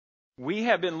We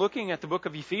have been looking at the book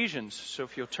of Ephesians, so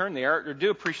if you'll turn there, I do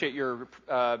appreciate your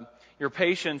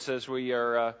patience as we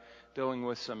are dealing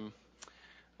with some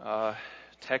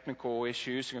technical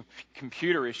issues,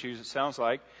 computer issues, it sounds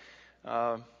like.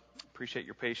 Appreciate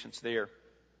your patience there.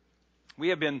 We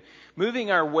have been moving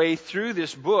our way through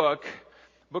this book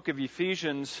of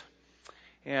Ephesians,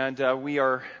 and we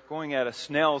are going at a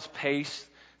snail's pace,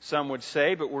 some would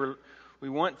say, but we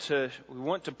want to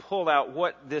pull out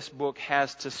what this book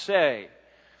has to say.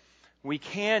 We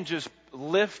can just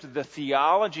lift the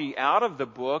theology out of the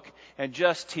book and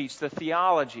just teach the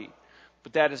theology.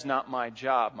 But that is not my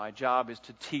job. My job is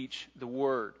to teach the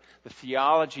Word. The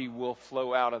theology will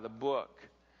flow out of the book.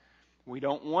 We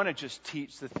don't want to just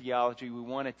teach the theology. We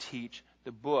want to teach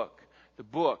the book. The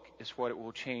book is what it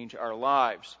will change our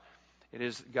lives. It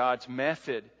is God's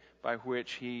method by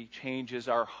which He changes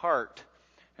our heart.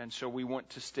 And so we want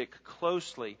to stick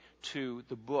closely to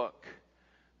the book,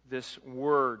 this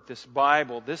Word, this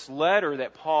Bible, this letter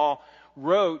that Paul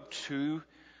wrote to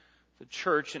the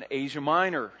church in Asia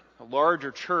Minor. A larger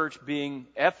church being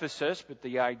Ephesus, but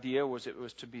the idea was it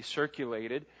was to be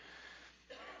circulated.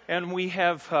 And we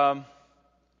have found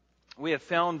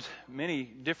many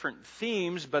different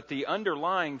themes, but the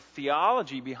underlying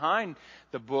theology behind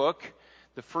the book,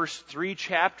 the first 3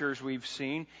 chapters we've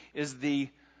seen, is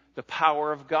the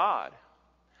power of God.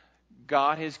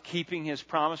 God is keeping His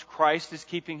promise. Christ is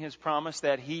keeping His promise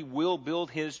that He will build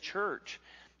His church,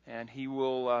 and He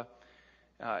will.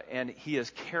 And He is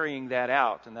carrying that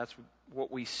out, and that's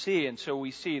what we see. And so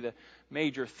we see the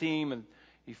major theme of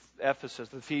Ephesus,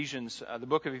 Ephesians, the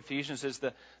book of Ephesians is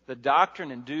the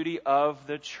doctrine and duty of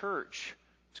the church.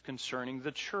 It's concerning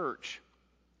the church.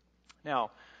 Now,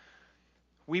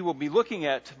 we will be looking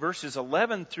at verses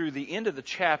 11 through the end of the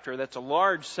chapter. That's a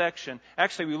large section.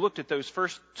 Actually, we looked at those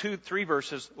first 2-3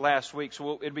 verses last week,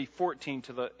 so it'll be 14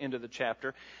 to the end of the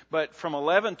chapter. But from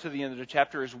 11 to the end of the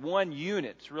chapter is one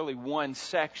unit. It's really one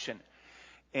section.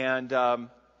 And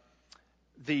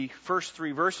the first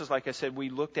 3 verses, like I said, we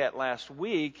looked at last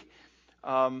week,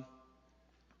 was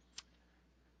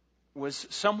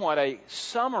somewhat a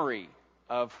summary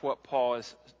of what Paul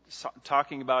is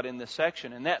talking about in this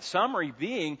section. And that summary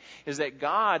being is that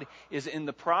God is in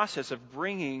the process of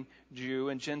bringing Jew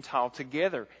and Gentile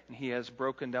together. And He has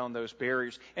broken down those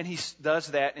barriers. And He does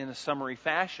that in a summary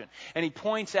fashion. And He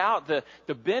points out the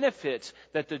benefits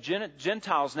that the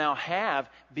Gentiles now have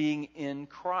being in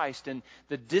Christ and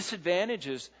the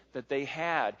disadvantages that they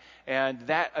had. And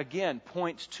that, again,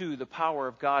 points to the power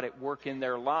of God at work in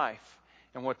their life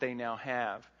and what they now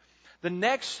have. The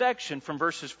next section from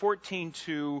verses 14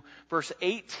 to verse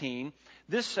 18,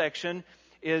 this section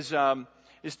is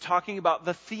talking about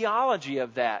the theology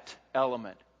of that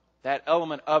element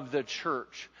of the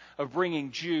church, of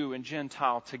bringing Jew and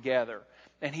Gentile together.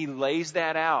 And he lays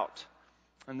that out.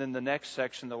 And then the next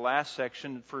section, the last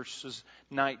section, verses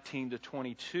 19 to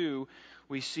 22,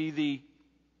 we see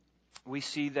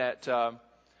that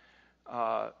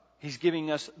he's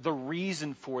giving us the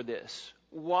reason for this.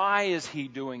 Why is He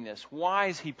doing this? Why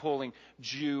is He pulling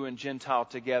Jew and Gentile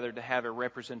together to have a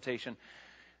representation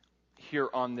here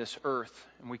on this earth?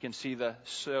 And we can see the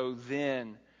 "so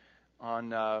then"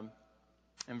 in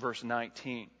verse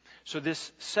 19. So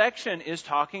this section is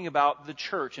talking about the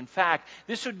church. In fact,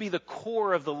 this would be the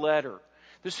core of the letter.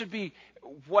 This would be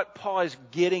what Paul is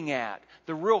getting at,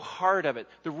 the real heart of it,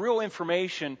 the real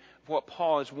information of what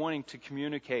Paul is wanting to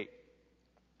communicate.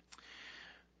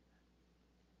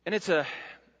 And it's a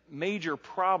major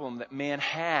problem that man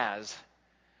has.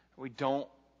 We don't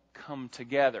come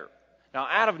together. Now,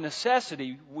 out of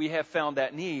necessity, we have found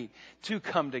that need to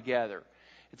come together.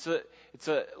 It's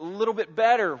a little bit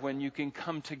better when you can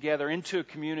come together into a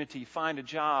community, find a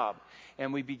job,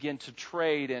 and we begin to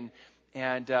trade, and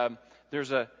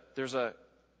there's a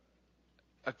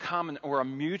common or a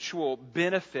mutual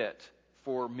benefit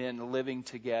for men living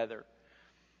together.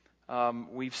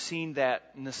 We've seen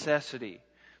that necessity.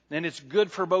 And it's good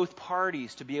for both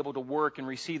parties to be able to work and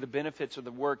receive the benefits of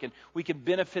the work. And we can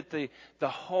benefit the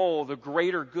whole, the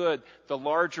greater good, the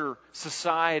larger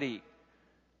society.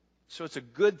 So it's a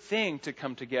good thing to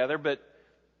come together, but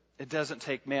it doesn't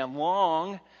take man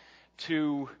long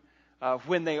to,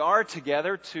 when they are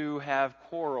together, to have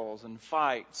quarrels and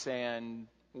fights and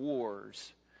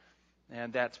wars.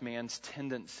 And that's man's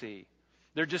tendency.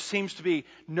 There just seems to be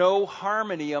no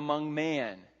harmony among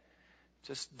man.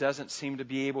 Just doesn't seem to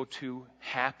be able to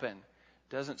happen.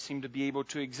 Doesn't seem to be able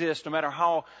to exist. No matter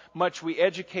how much we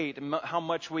educate and how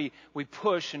much we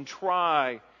push and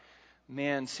try,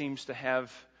 man seems to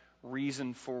have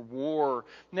reason for war.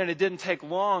 And then it didn't take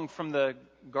long from the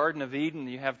Garden of Eden.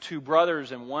 You have 2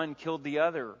 brothers and one killed the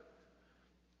other.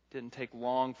 Didn't take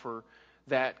long for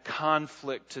that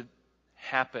conflict to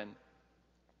happen.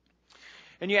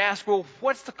 And you ask, well,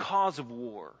 what's the cause of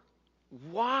war?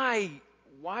 Why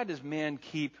does man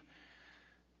keep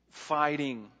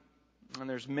fighting? And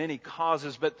there's many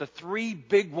causes, but the three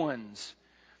big ones,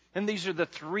 and these are the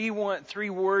three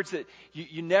words that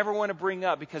you never want to bring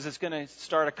up because it's going to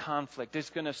start a conflict. It's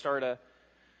going to start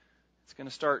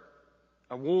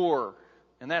a war.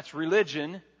 And that's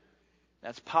religion,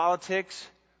 that's politics,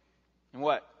 and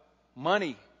what?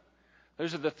 Money.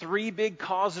 Those are the three big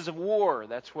causes of war.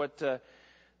 That's what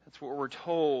we're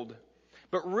told.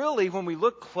 But really, when we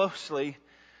look closely,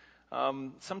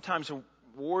 sometimes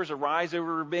wars arise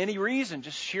over any reason,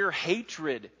 just sheer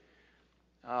hatred,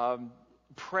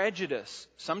 prejudice.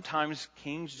 Sometimes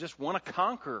kings just want to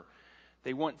conquer.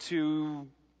 They want to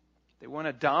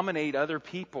dominate other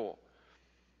people.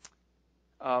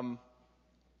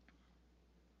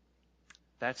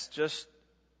 That's just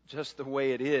the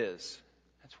way it is.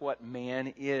 That's what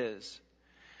man is.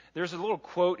 There's a little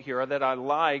quote here that I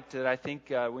liked that I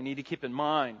think we need to keep in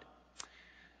mind. It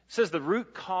says, the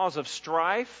root cause of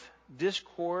strife,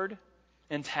 discord,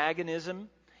 antagonism,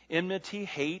 enmity,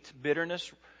 hate,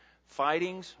 bitterness,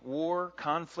 fightings, war,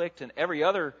 conflict, and every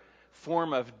other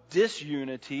form of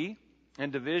disunity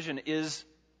and division is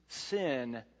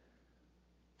sin.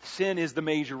 Sin is the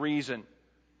major reason.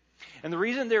 And the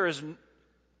reason there's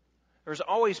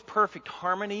always perfect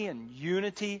harmony and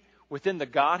unity within the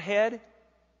Godhead.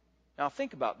 Now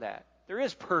think about that. There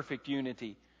is perfect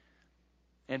unity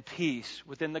and peace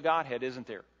within the Godhead, isn't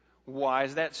there? Why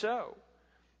is that so?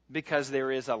 Because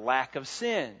there is a lack of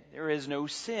sin. There is no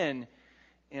sin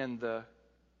in the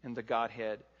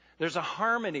Godhead. There's a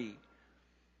harmony.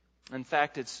 In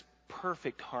fact, it's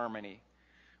perfect harmony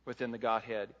within the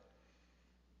Godhead.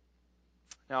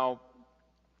 Now,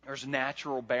 there's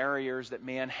natural barriers that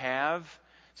man have.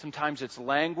 Sometimes it's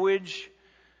language.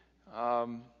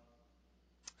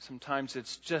 Sometimes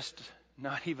it's just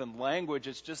not even language.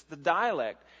 It's just the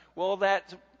dialect. Well,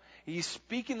 he's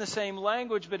speaking the same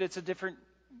language, but it's a different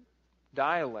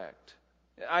dialect.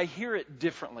 I hear it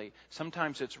differently.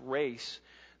 Sometimes it's race,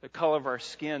 the color of our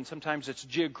skin. Sometimes it's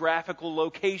geographical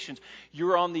locations.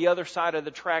 You're on the other side of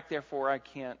the track, therefore I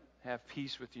can't have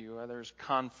peace with you. There's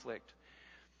conflict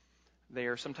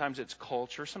there. Sometimes it's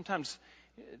culture. Sometimes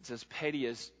it's as petty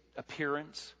as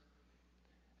appearance.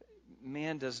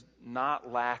 Man does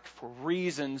not lack for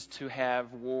reasons to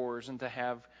have wars and to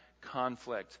have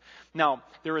conflict. Now,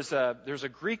 there's a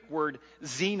Greek word,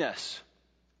 xenos.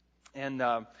 And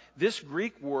this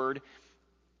Greek word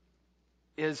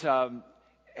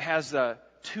has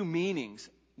two meanings.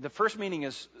 The first meaning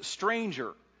is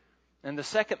stranger, and the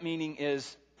second meaning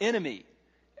is enemy.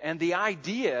 And the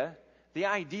idea,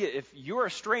 if you're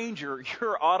a stranger,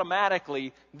 you're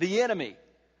automatically the enemy.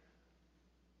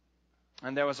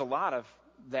 And there was a lot of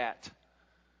that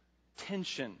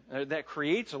tension. That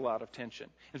creates a lot of tension.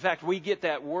 In fact, we get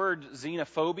that word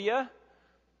xenophobia,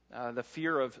 the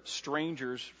fear of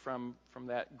strangers, from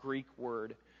that Greek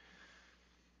word.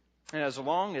 And as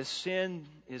long as sin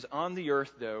is on the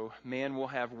earth, though, man will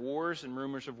have wars and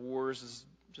rumors of wars,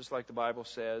 just like the Bible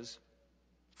says.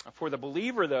 For the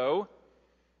believer,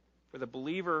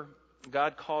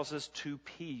 God calls us to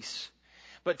peace.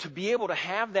 But to be able to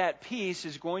have that peace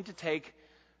is going to take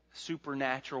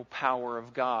supernatural power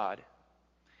of God.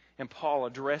 And Paul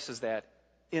addresses that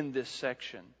in this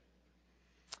section.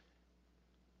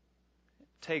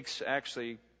 It takes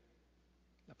actually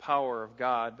the power of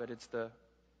God, but it's the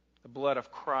blood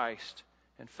of Christ,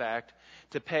 in fact,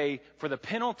 to pay for the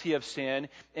penalty of sin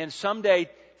and someday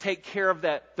take care of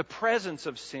the presence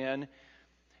of sin.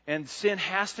 And sin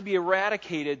has to be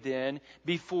eradicated then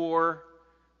before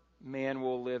man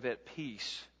will live at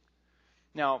peace.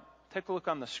 Now, take a look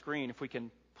on the screen if we can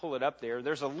pull it up there.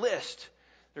 There's a list.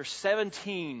 There's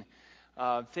 17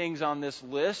 things on this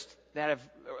list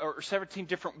or 17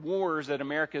 different wars that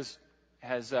America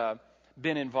has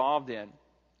been involved in.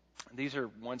 These are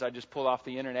ones I just pulled off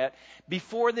the internet.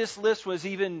 Before this list was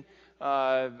even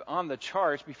on the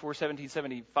charts, before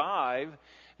 1775,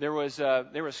 there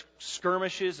was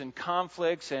skirmishes and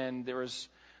conflicts, and there was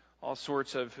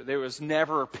there was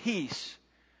never peace.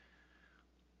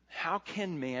 How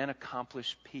can man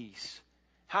accomplish peace?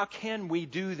 How can we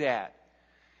do that?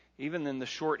 Even in the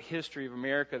short history of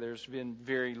America, there's been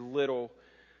very little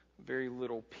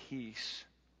peace.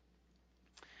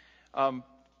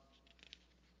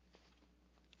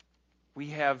 We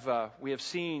have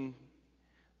seen,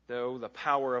 though, the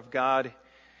power of God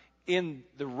in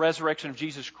the resurrection of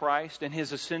Jesus Christ and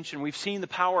His ascension. We've seen the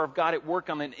power of God at work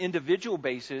on an individual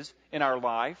basis in our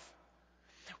life.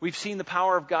 We've seen the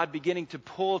power of God beginning to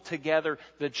pull together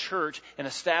the church and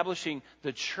establishing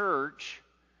the church.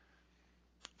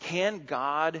 Can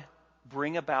God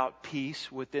bring about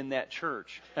peace within that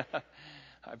church?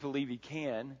 I believe He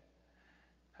can.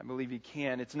 I believe He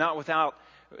can. It's not without,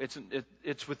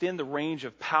 it's within the range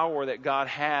of power that God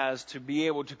has to be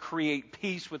able to create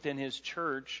peace within His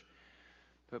church.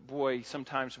 But boy,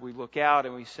 sometimes we look out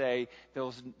and we say,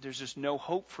 there's just no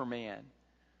hope for man.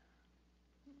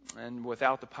 And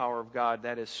without the power of God,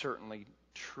 that is certainly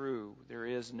true. There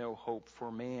is no hope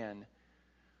for man.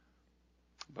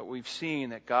 But we've seen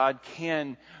that God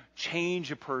can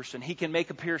change a person. He can make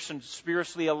a person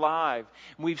spiritually alive.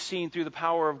 And we've seen through the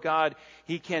power of God,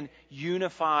 He can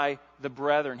unify the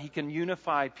brethren. He can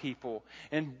unify people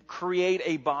and create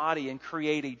a body and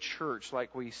create a church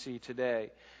like we see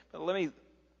today. But let me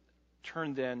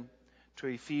turn then to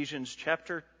Ephesians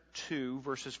chapter 2,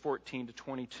 verses 14 to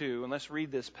 22. And let's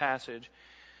read this passage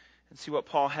and see what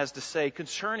Paul has to say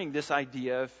concerning this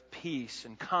idea of peace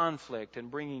and conflict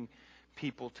and bringing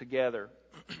people together.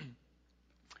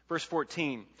 Verse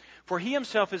 14, for He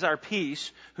Himself is our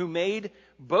peace, who made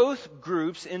both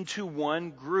groups into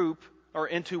one group, or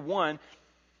into one,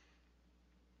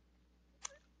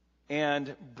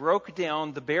 and broke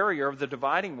down the barrier of the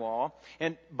dividing wall,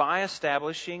 and by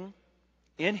abolishing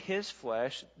in His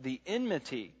flesh the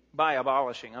enmity, by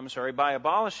abolishing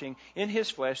in His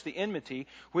flesh the enmity,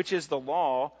 which is the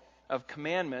law of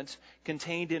commandments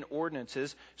contained in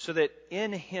ordinances, so that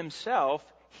in Himself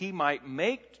He might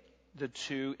make the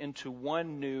two into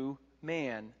one new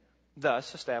man,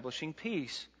 thus establishing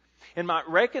peace, and might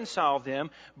reconcile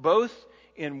them both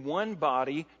in one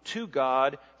body to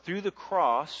God through the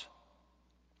cross,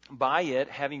 by it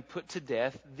having put to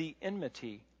death the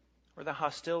enmity, or the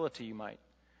hostility,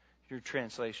 your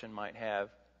translation might have.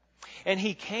 And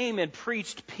He came and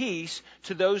preached peace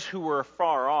to those who were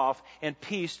far off, and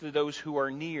peace to those who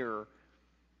are near.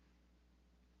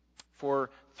 For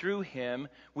through Him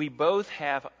we both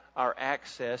have our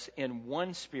access in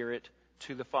one Spirit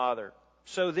to the Father.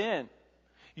 So then,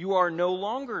 you are no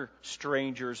longer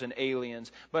strangers and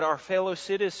aliens, but are fellow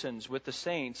citizens with the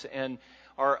saints and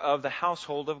are of the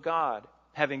household of God,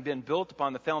 having been built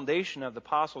upon the foundation of the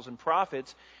apostles and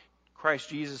prophets, Christ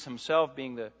Jesus Himself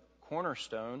being the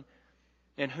cornerstone,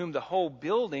 in whom the whole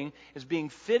building is being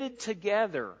fitted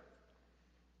together,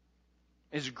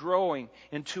 is growing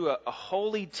into a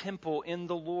holy temple in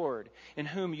the Lord, in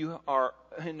whom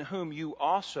you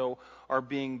also are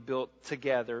being built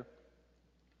together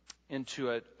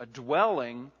into a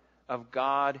dwelling of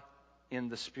God in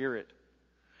the Spirit.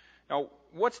 Now,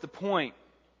 what's the point?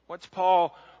 What's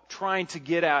Paul trying to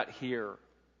get at here?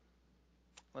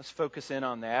 Let's focus in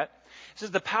on that. It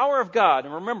says the power of God,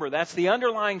 and remember, that's the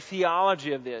underlying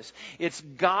theology of this. It's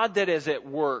God that is at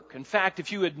work. In fact,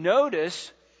 if you would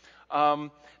notice,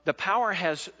 the power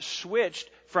has switched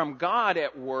from God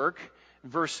at work,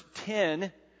 verse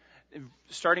 10,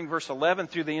 starting verse 11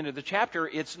 through the end of the chapter,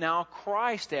 it's now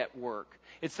Christ at work.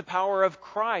 It's the power of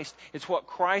Christ. It's what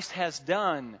Christ has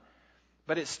done.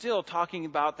 But it's still talking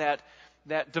about that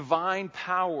divine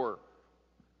power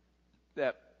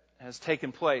that has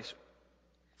taken place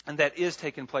and that is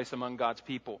taking place among God's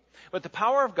people. But the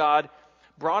power of God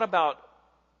brought about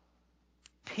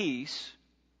peace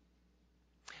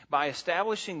by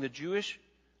abolishing the Jewish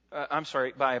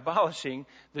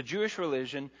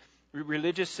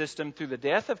religious system through the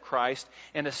death of Christ,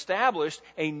 and established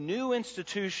a new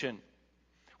institution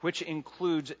which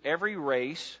includes every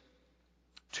race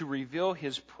to reveal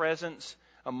His presence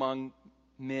among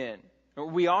men.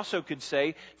 We also could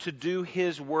say to do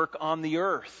His work on the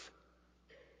earth.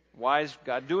 Why is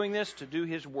God doing this? To do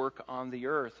His work on the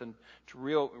earth and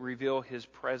to reveal His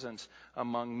presence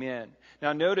among men.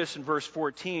 Now notice in verse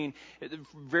 14, the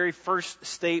very first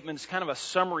statement is kind of a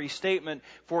summary statement.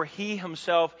 For He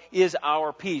Himself is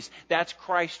our peace. That's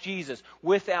Christ Jesus.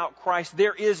 Without Christ,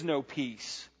 there is no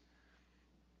peace.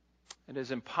 It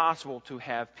is impossible to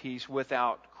have peace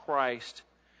without Christ.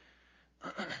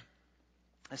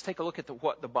 Let's take a look at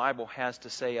what the Bible has to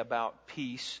say about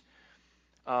peace.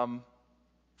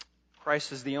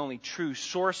 Christ is the only true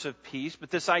source of peace,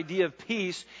 but this idea of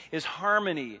peace is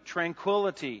harmony,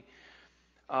 tranquility.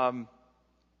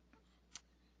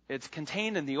 It's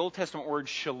contained in the Old Testament word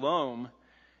shalom,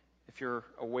 if you're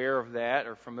aware of that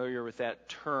or familiar with that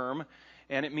term,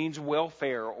 and it means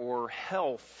welfare or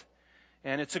health.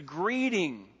 And it's a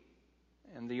greeting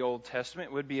in the Old Testament.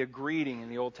 It would be a greeting in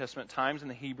the Old Testament times in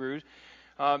the Hebrews,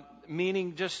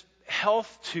 meaning just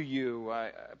health to you,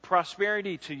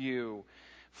 prosperity to you,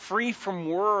 free from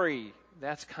worry.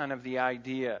 That's kind of the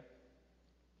idea.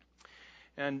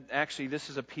 And actually, this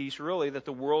is a peace, really, that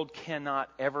the world cannot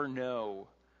ever know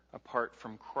apart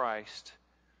from Christ.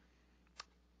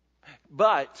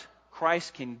 But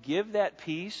Christ can give that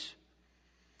peace.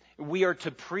 We are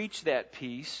to preach that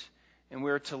peace, and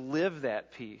we are to live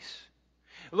that peace.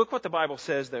 Look what the Bible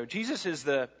says, though. Jesus is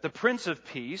the Prince of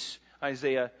Peace,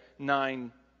 Isaiah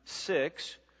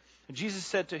 9:6. Jesus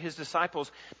said to his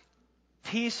disciples,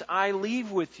 "Peace I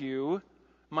leave with you,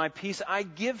 my peace I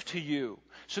give to you."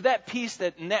 So that peace,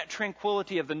 and that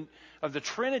tranquility of the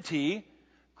Trinity,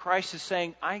 Christ is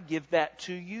saying, I give that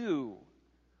to you.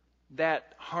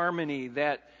 That harmony,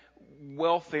 that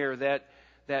welfare,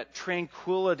 that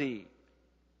tranquility.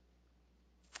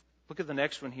 Look at the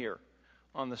next one here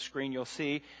on the screen. You'll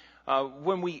see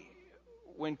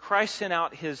when Christ sent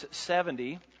out his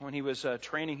 70, when he was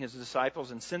training his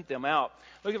disciples and sent them out.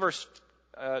 Look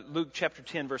at Luke chapter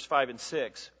 10, verse 5 and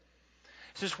 6.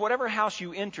 It says, "Whatever house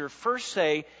you enter, first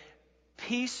say,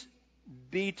 'Peace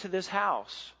be to this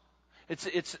house.'"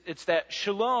 It's that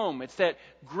shalom. It's that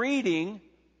greeting.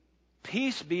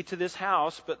 Peace be to this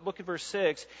house. But look at verse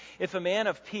 6. "If a man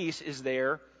of peace is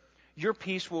there, your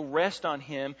peace will rest on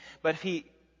him. But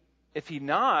if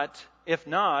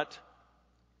not,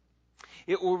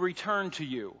 it will return to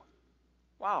you."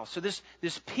 Wow. So this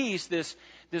peace,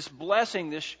 this blessing,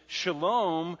 this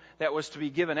shalom that was to be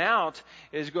given out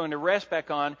is going to rest back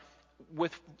on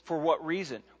for what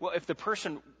reason? Well, if the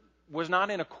person was not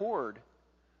in accord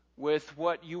with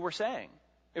what you were saying,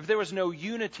 if there was no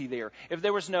unity there, if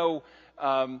there was still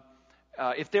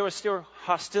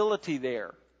hostility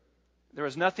there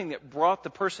was nothing that brought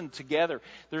the person together,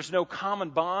 there's no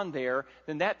common bond there,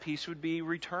 then that peace would be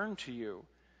returned to you.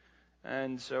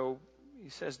 And so he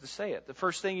says to say it. The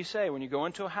first thing you say when you go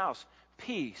into a house,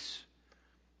 peace.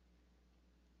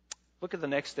 Look at the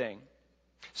next thing.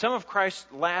 Some of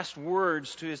Christ's last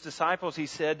words to his disciples, he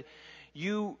said,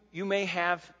 you may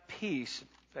have peace. In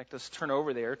fact, let's turn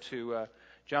over there to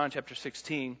John chapter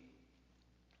 16.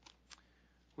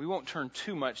 We won't turn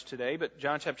too much today, but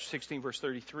John chapter 16, verse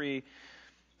 33.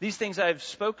 "These things I have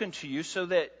spoken to you so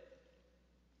that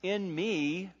in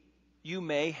me you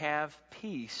may have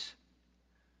peace.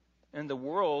 In the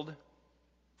world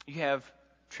you have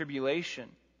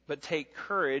tribulation, but take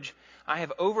courage. I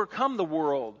have overcome the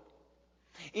world."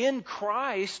 In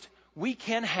Christ we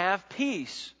can have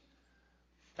peace.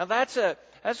 Now that's a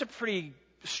pretty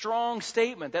strong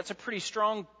statement. That's a pretty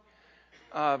strong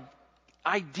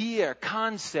idea,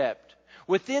 concept.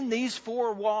 Within these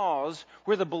four walls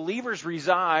where the believers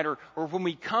reside, or when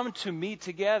we come to meet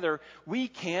together, we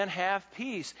can have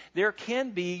peace. There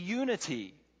can be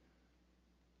unity.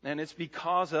 And it's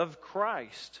because of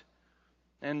Christ.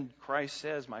 And Christ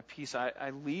says, "My peace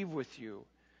I leave with you."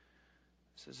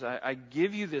 He says, I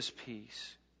give you this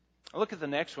peace. Look at the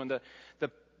next one.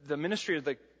 The ministry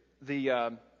of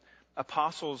the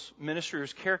apostles' ministry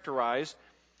is characterized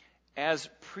as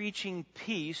preaching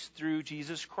peace through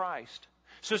Jesus Christ.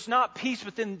 So it's not peace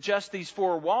within just these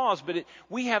four walls, but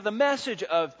we have the message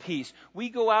of peace. We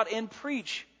go out and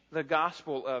preach the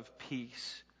gospel of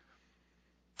peace.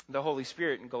 The Holy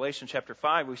Spirit, in Galatians chapter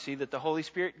 5, we see that the Holy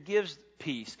Spirit gives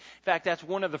peace. In fact, that's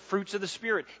one of the fruits of the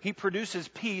Spirit. He produces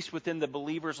peace within the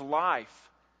believer's life.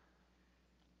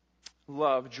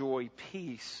 Love, joy,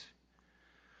 peace.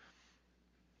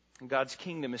 And God's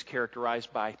kingdom is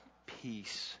characterized by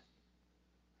peace.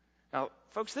 Now,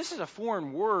 folks, this is a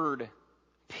foreign word,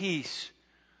 peace.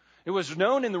 It was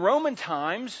known in the Roman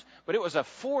times, but it was a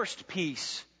forced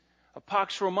peace. A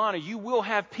pax romana, you will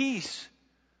have peace.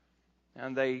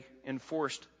 And they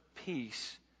enforced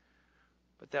peace.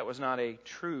 But that was not a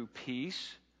true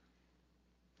peace.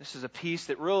 This is a peace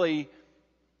that really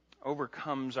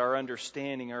overcomes our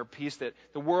understanding, our peace that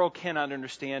the world cannot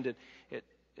understand.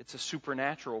 It's a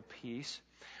supernatural peace.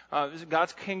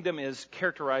 God's kingdom is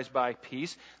characterized by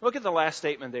peace. Look at the last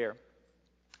statement there.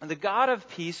 The God of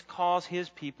peace calls his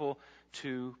people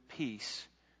to peace.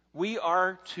 We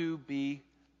are to be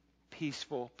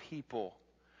peaceful people.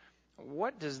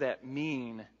 What does that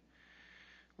mean?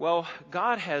 Well,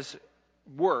 God has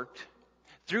worked.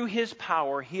 Through his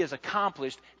power, he has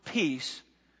accomplished peace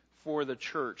for the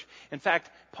church. In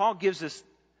fact, Paul gives us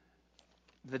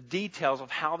the details of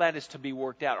how that is to be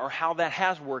worked out, or how that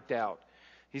has worked out.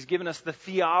 He's given us the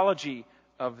theology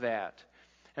of that.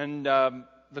 And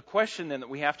the question then that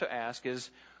we have to ask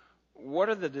is, what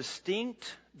are the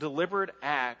distinct, deliberate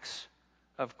acts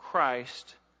of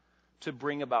Christ to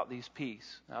bring about these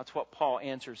peace? Now, that's what Paul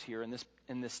answers here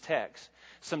in this text.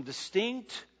 Some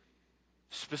distinct,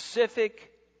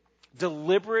 specific,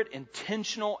 deliberate,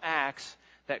 intentional acts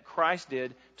that Christ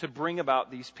did to bring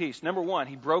about these peace. Number one,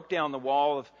 he broke down the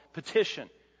wall of petition.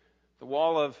 The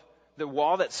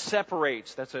wall that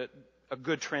separates. That's a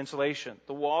good translation.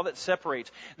 The wall that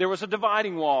separates. There was a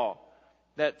dividing wall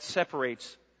that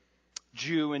separates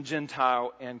Jew and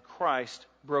Gentile, and Christ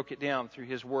broke it down through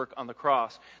his work on the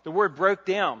cross. The word broke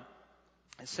down,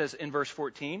 it says in verse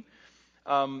 14,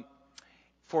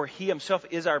 for he himself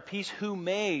is our peace, who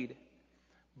made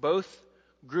both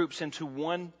groups into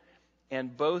one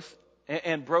and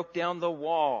broke down the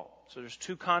wall. So there's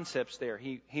two concepts there.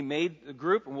 He made the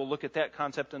group, and we'll look at that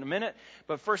concept in a minute.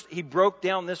 But first, he broke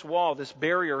down this wall, this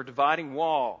barrier, dividing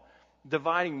wall.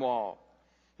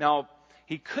 Now,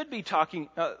 he could be talking,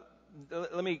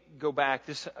 let me go back,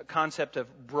 this concept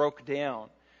of broke down.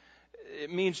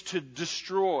 It means to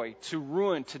destroy, to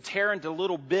ruin, to tear into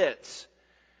little bits.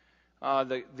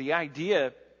 The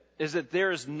idea is that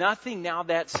there is nothing now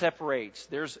that separates.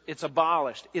 It's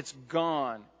abolished. It's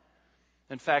gone.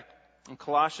 In fact, in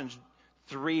Colossians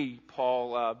 3,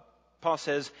 Paul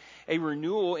says, a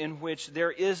renewal in which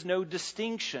there is no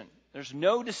distinction. There's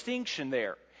no distinction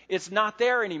there. It's not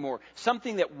there anymore.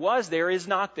 Something that was there is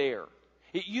not there.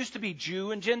 It used to be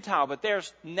Jew and Gentile, but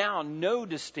there's now no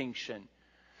distinction.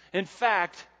 In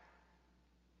fact,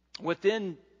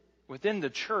 within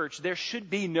the church, there should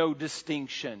be no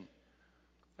distinction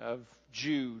of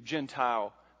Jew,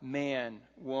 Gentile, man,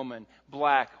 woman,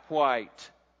 black,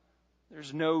 white.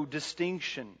 There's no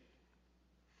distinction.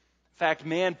 In fact,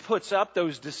 man puts up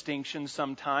those distinctions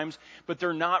sometimes, but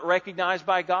they're not recognized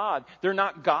by God. They're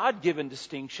not God-given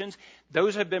distinctions.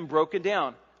 Those have been broken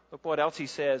down. Look what else he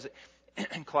says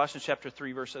in Colossians chapter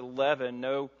 3, verse 11.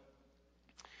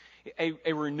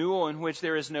 A renewal in which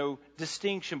there is no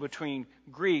distinction between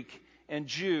Greek and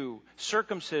Jew,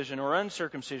 circumcision or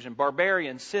uncircumcision,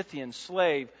 barbarian, Scythian,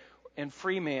 slave, and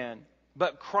free man.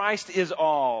 But Christ is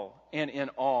all and in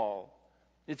all.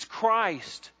 It's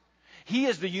Christ. He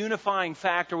is the unifying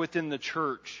factor within the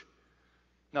church.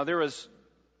 Now there's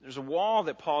a wall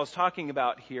that Paul is talking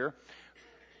about here.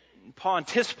 Paul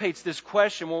anticipates this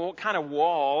question, well, what kind of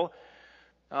wall?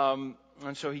 And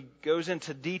so he goes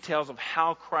into details of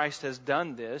how Christ has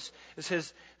done this. It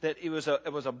says that it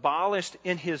was abolished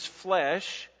in his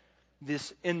flesh,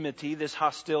 this enmity, this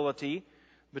hostility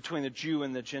between the Jew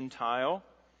and the Gentile.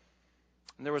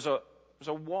 And there was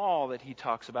a wall that he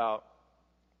talks about.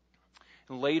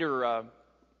 And later,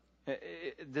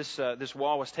 this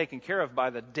wall was taken care of by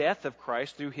the death of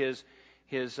Christ through his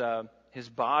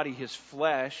body, his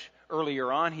flesh.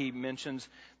 Earlier on, he mentions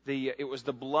it was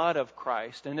the blood of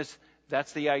Christ, and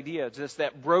that's the idea. It's just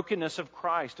that brokenness of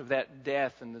Christ, of that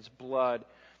death and this blood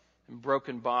and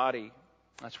broken body.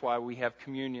 That's why we have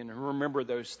communion and remember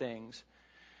those things.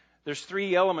 There's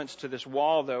three elements to this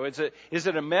wall, though. Is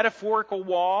it a metaphorical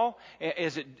wall?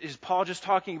 Is Paul just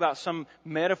talking about some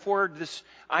metaphor, this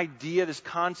idea, this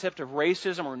concept of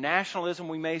racism or nationalism,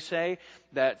 we may say,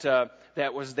 that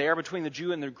was there between the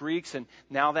Jew and the Greeks, and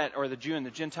now or the Jew and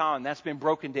the Gentile, and that's been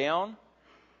broken down?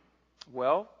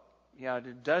 Well, yeah,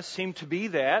 it does seem to be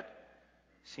that.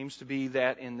 Seems to be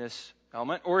that in this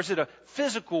element. Or is it a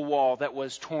physical wall that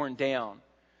was torn down?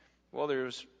 Well,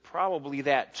 there's probably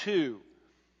that too.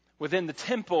 Within the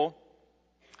temple,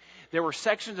 there were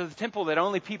sections of the temple that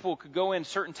only people could go in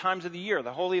certain times of the year.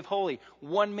 The Holy of Holies,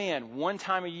 one man, one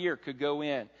time a year could go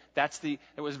in.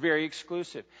 It was very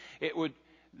exclusive.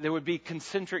 There would be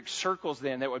concentric circles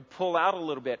then that would pull out a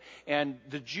little bit. And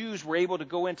the Jews were able to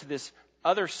go into this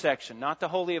other section, not the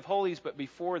Holy of Holies, but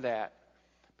before that,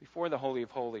 before the Holy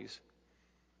of Holies.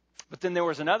 But then there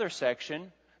was another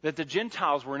section that the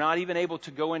Gentiles were not even able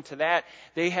to go into that.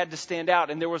 They had to stand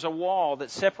out, and there was a wall that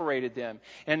separated them.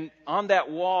 And on that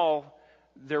wall,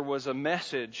 there was a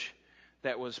message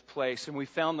that was placed, and we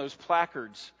found those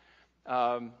placards.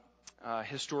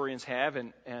 Historians have,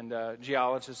 and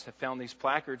geologists have found these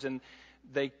placards, and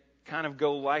they kind of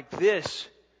go like this.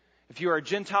 If you are a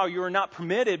Gentile, you are not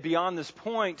permitted beyond this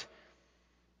point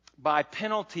by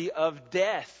penalty of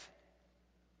death.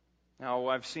 Now,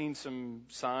 I've seen some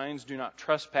signs, do not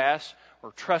trespass,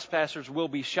 or trespassers will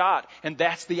be shot. And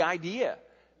that's the idea.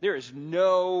 There is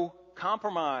no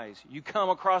compromise. You come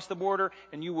across the border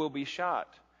and you will be shot.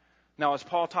 Now, is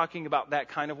Paul talking about that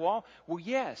kind of wall? Well,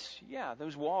 yes. Yeah,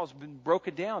 those walls have been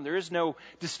broken down. There is no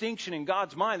distinction in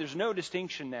God's mind. There's no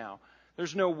distinction now.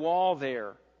 There's no wall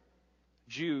there.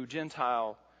 Jew,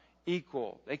 Gentile,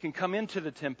 equal. They can come into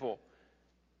the temple.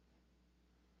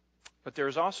 But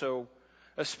there's also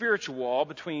a spiritual wall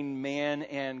between man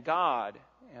and God.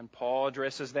 And Paul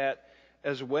addresses that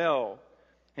as well.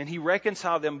 And he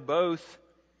reconciled them both,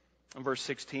 in verse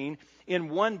 16, in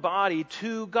one body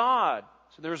to God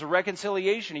So there was a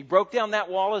reconciliation. He broke down that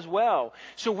wall as well.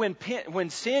 So when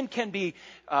sin can be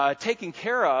taken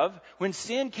care of, when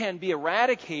sin can be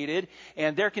eradicated,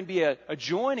 and there can be a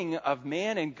joining of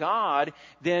man and God,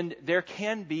 then there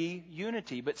can be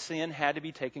unity. But sin had to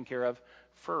be taken care of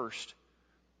first.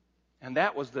 And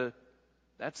that's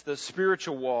the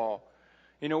spiritual wall.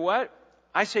 You know what?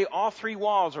 I say all three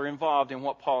walls are involved in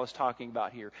what Paul is talking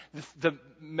about here. The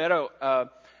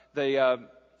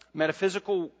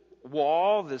metaphysical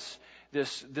wall, this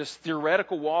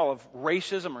theoretical wall of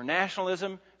racism or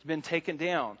nationalism has been taken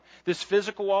down. This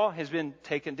physical wall has been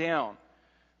taken down,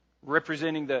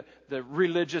 representing the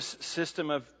religious system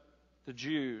of the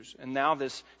Jews. And now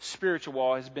this spiritual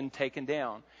wall has been taken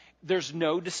down. There's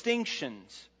no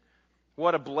distinctions.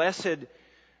 What a blessed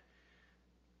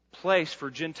place for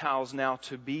Gentiles now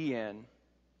to be in.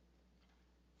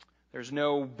 There's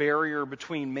no barrier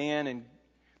between man and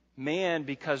man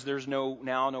because there's now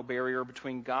no barrier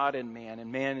between God and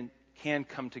man can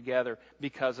come together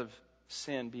because of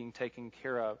sin being taken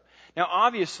care of. Now,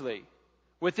 obviously,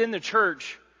 within the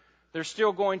church, there's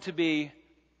still going to be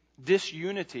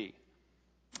disunity,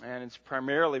 and it's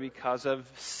primarily because of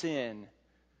sin.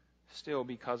 Still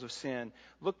because of sin.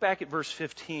 Look back at verse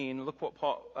 15. Look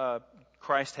what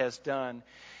Christ has done.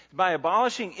 By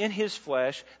abolishing in His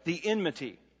flesh the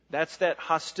enmity, that's that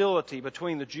hostility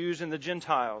between the Jews and the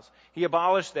Gentiles. He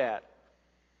abolished that,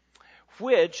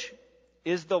 which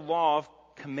is the law of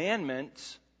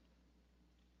commandments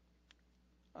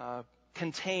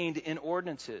contained in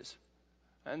ordinances.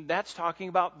 And that's talking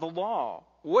about the law.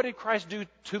 What did Christ do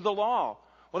to the law?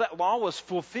 Well, that law was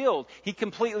fulfilled. He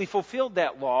completely fulfilled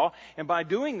that law, and by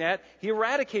doing that, He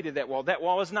eradicated that wall. That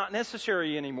wall is not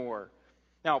necessary anymore.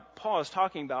 Now, Paul is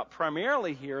talking about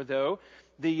primarily here, though,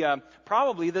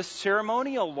 probably the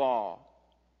ceremonial law.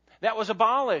 That was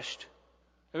abolished.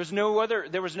 There was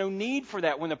no need for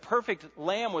that. When the perfect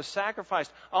lamb was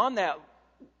sacrificed on that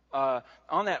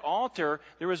altar,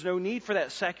 there was no need for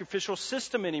that sacrificial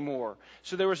system anymore.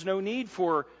 So there was no need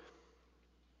for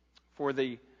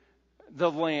the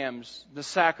lambs, the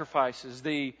sacrifices,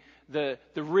 the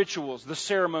rituals, the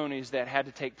ceremonies that had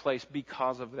to take place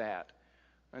because of that.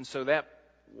 And so that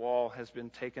wall has been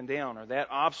taken down, or that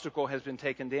obstacle has been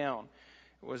taken down.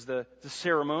 It was the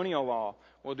ceremonial law.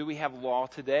 Well, do we have law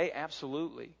today?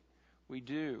 Absolutely. We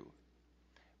do.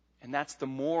 And that's the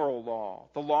moral law,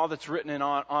 the law that's written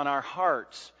on our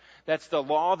hearts. That's the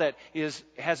law that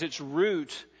has its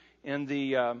root in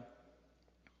the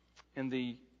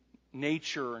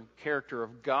nature and character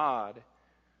of God.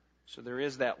 So there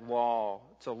is that law.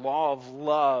 It's a law of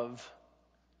love,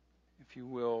 if you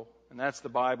will. And that's the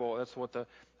Bible. That's what the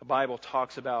Bible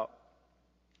talks about.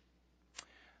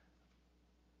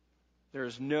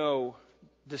 There's no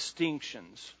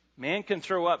distinctions. Man can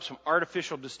throw up some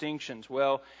artificial distinctions.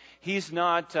 Well, he's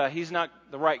not the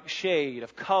right shade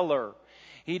of color.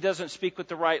 He doesn't speak with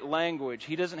the right language.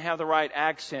 He doesn't have the right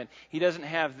accent. He doesn't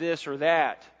have this or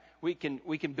that. We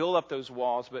can build up those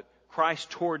walls, but Christ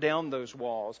tore down those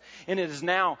walls. And it is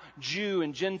now Jew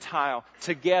and Gentile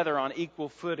together on equal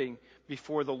footing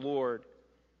before the Lord,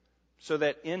 so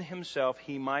that in Himself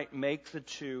He might make the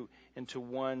two into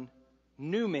one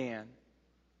new man.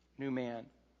 New man.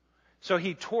 So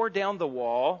He tore down the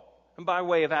wall. And by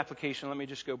way of application, let me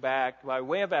just go back. By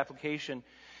way of application,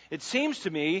 it seems to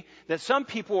me that some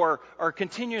people are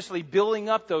continuously building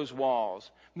up those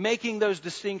walls, making those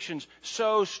distinctions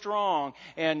so strong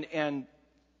and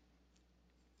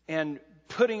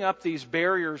putting up these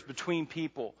barriers between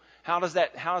people. How is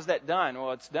that done?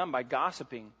 Well, it's done by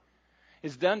gossiping.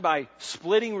 It's done by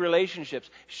splitting relationships,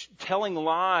 telling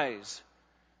lies,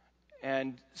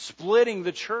 and splitting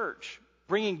the church,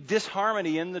 bringing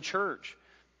disharmony in the church.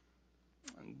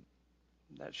 And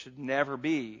that should never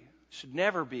be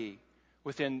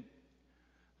within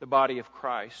the body of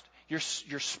Christ. You're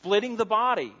splitting the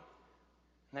body,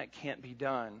 and that can't be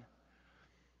done.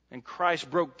 And Christ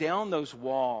broke down those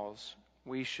walls.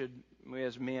 We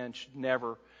as men should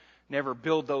never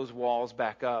build those walls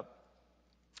back up.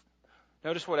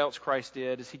 Notice what else Christ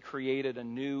did is He created a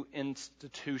new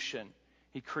institution.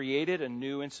 He created a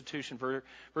new institution.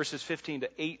 Verses 15 to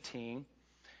 18,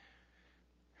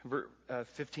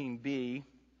 15b,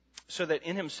 so that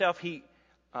in Himself He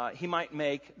might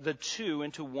make the two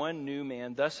into one new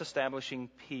man, thus establishing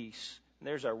peace. And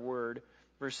there's our word.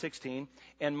 Verse 16,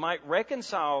 and might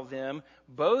reconcile them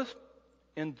both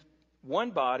in one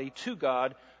body to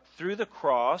God through the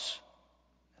cross.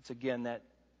 That's again that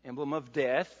emblem of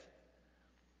death.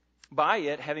 By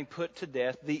it, having put to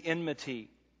death the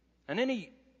enmity. And then He,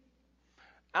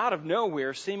 out of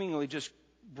nowhere, seemingly just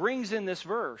brings in this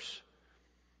verse.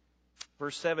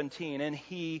 Verse 17, and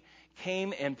he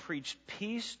came and preached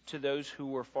peace to those who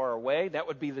were far away. That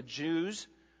would be the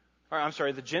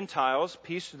Gentiles.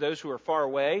 Peace to those who are far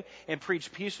away. And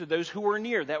preached peace to those who were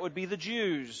near. That would be the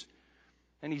Jews.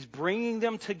 And he's bringing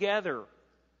them together.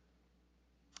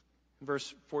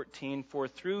 Verse 14, for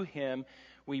through him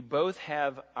we both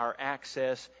have our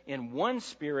access in one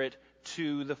Spirit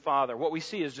to the Father. What we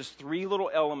see is just three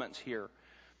little elements here.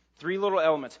 Three little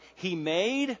elements. He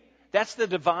made, that's the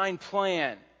divine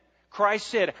plan. Christ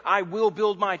said, I will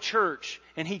build my church.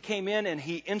 And he came in and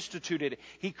he instituted it.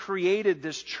 He created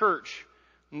this church.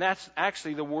 And that's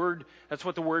actually the word, that's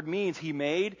what the word means. He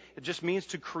made, it just means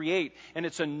to create. And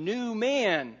it's a new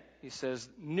man. He says,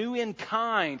 new in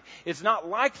kind. It's not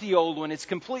like the old one. It's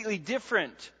completely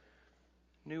different.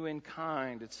 New in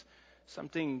kind. It's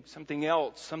something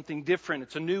else, something different.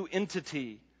 It's a new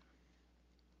entity.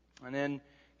 And then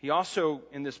he also,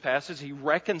 in this passage, he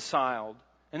reconciled.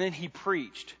 And then he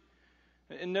preached.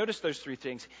 And notice those three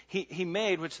things. He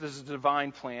made, which is the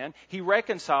divine plan. He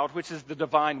reconciled, which is the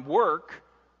divine work,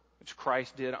 which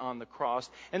Christ did on the cross.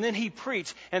 And then he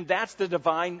preached. And that's the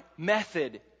divine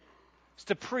method. It's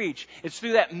to preach. It's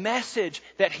through that message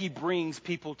that he brings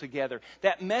people together.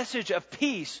 That message of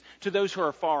peace to those who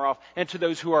are far off and to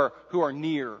those who are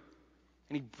near.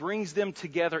 And he brings them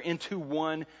together into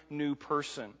one new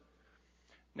person.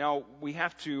 Now, we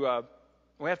have to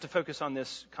focus on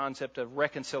this concept of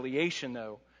reconciliation,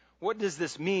 though. What does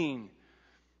this mean?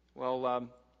 Well,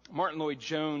 Martin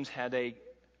Lloyd-Jones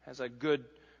has a good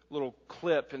little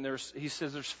clip, and he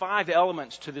says there's 5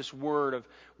 elements to this word of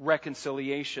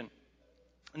reconciliation.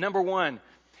 Number 1,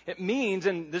 it means,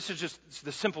 and this is just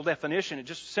the simple definition, it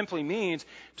just simply means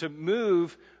to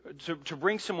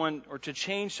bring someone or to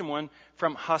change someone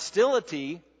from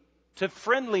hostility to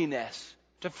friendliness,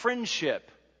 to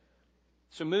friendship.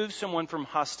 So move someone from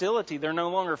hostility. They're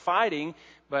no longer fighting,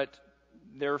 but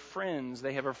they're friends.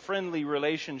 They have a friendly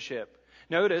relationship.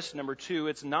 Notice, number 2,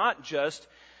 it's not just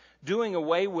doing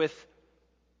away with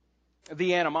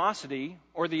the animosity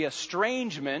or the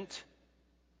estrangement.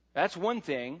 That's one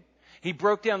thing. He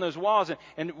broke down those walls,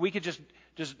 and we could just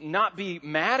not be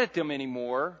mad at them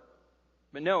anymore.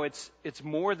 But no, it's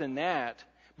more than that.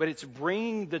 But it's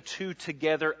bringing the two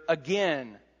together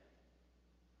again.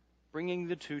 Bringing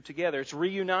the two together. It's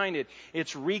reunited.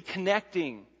 It's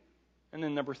reconnecting. And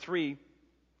then number 3,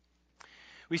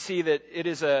 we see that it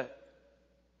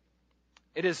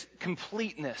is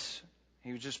completeness.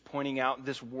 He was just pointing out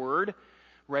this word,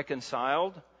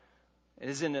 reconciled. It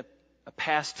is in a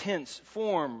past tense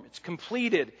form. It's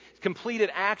completed. It's completed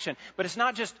action. But it's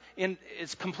not just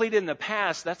it's completed in the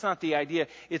past. That's not the idea.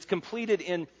 It's completed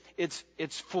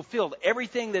it's fulfilled.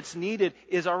 Everything that's needed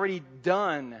is already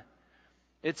done.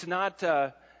 It's not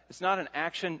an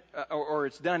action, or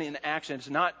it's done in action. It's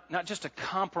not just a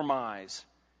compromise.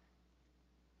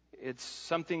 It's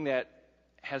something that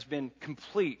has been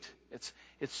complete.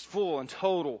 It's full and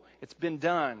total. It's been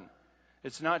done.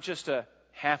 It's not just a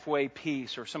halfway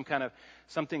piece or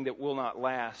something that will not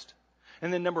last.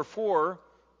 And then number 4,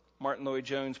 Martin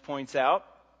Lloyd-Jones points out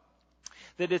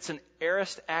that it's an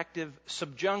aorist active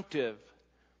subjunctive.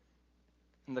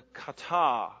 And the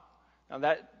kata. Now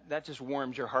that just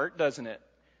warms your heart, doesn't it?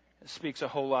 It speaks a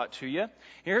whole lot to you.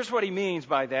 Here's what he means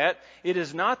by that. It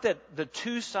is not that the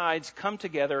two sides come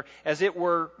together as it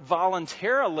were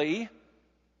voluntarily.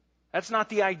 That's not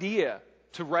the idea,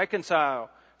 to reconcile.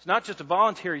 It's not just a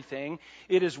voluntary thing.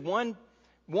 It is one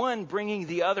bringing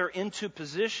the other into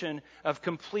position of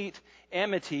complete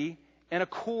amity and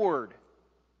accord.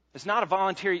 It's not a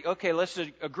voluntary, okay, let's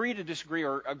agree to disagree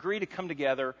or agree to come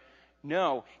together.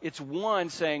 No, it's one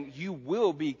saying, you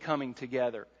will be coming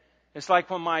together. It's like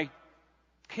when my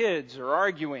kids are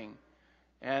arguing,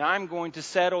 and I'm going to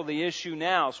settle the issue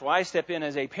now. So I step in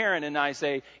as a parent and I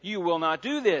say, you will not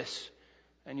do this.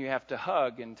 And you have to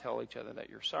hug and tell each other that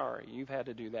you're sorry. You've had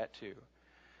to do that too.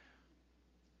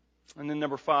 And then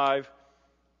number 5,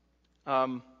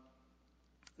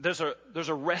 there's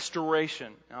a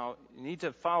restoration. Now, you need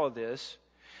to follow this.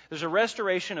 There's a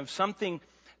restoration of something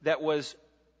that was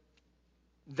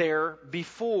there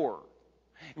before.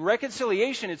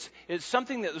 Reconciliation, it's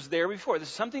something that was there before. This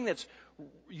is something that's,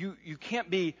 you can't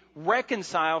be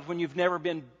reconciled when you've never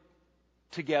been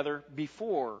together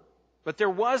before. But there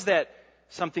was that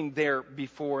something there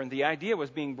before, and the idea was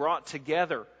being brought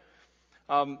together.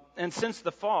 And since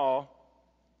the fall,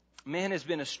 man has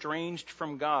been estranged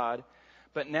from God,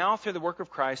 but now through the work of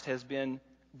Christ has been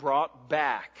brought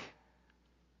back.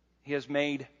 He has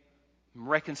made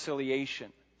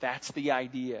reconciliation. That's the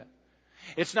idea.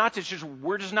 It's not that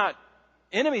we're just not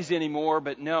enemies anymore,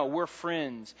 but no, we're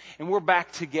friends and we're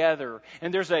back together.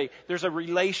 And there's a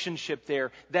relationship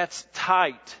there that's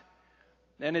tight.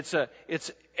 And it's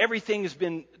everything has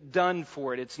been done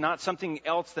for it. It's not something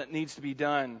else that needs to be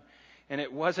done. And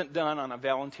it wasn't done on a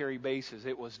voluntary basis.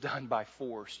 It was done by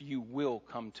force. You will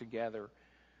come together.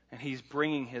 And He's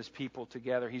bringing His people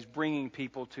together. He's bringing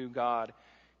people to God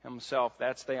Himself.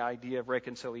 That's the idea of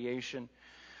reconciliation.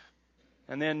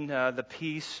 And then the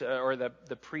peace, or the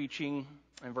preaching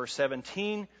in verse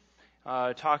 17,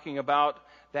 talking about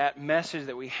that message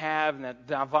that we have, and that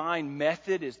divine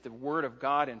method is the Word of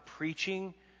God, and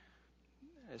preaching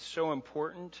is so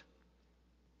important.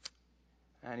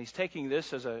 And he's taking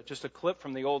this as just a clip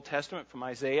from the Old Testament, from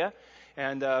Isaiah,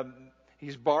 and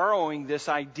he's borrowing this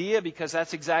idea because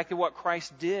that's exactly what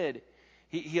Christ did.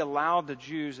 He allowed the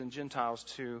Jews and Gentiles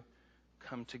to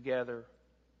come together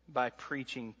by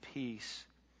preaching peace.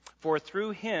 For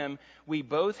through Him we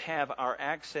both have our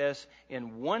access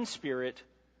in one Spirit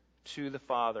to the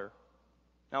Father.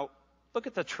 Now, look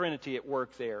at the Trinity at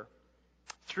work there.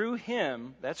 Through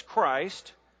Him, that's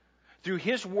Christ, through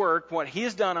His work, what He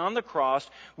has done on the cross,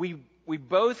 we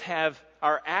both have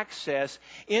our access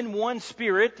in one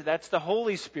Spirit, that's the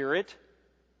Holy Spirit,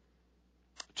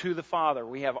 to the Father.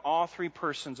 We have all three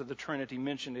persons of the Trinity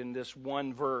mentioned in this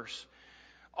one verse.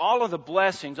 All of the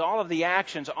blessings, all of the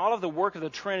actions, all of the work of the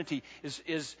Trinity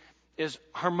is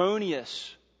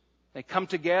harmonious. They come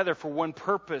together for one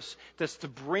purpose. That's to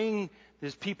bring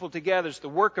His people together. It's the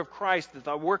work of Christ,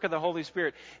 the work of the Holy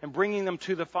Spirit, and bringing them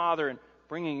to the Father and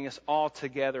bringing us all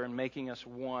together and making us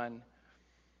one.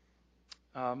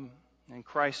 And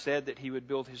Christ said that He would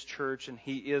build His church, and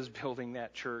He is building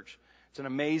that church. It's an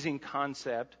amazing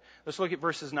concept. Let's look at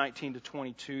verses 19 to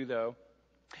 22, though.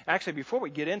 Actually, before we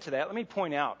get into that, let me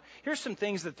point out, here's some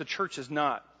things that the church is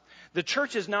not. The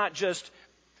church is not just,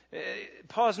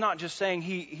 Paul is not just saying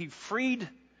he freed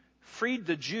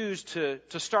the Jews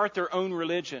to start their own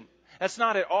religion. That's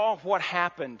not at all what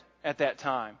happened at that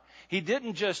time. He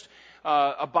didn't just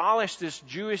abolish this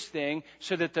Jewish thing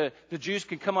so that the Jews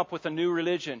can come up with a new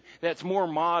religion that's more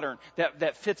modern,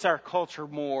 that fits our culture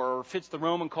more, or fits the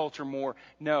Roman culture more.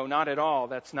 No, not at all.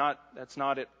 That's not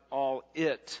at all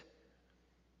it.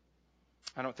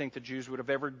 I don't think the Jews would have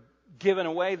ever given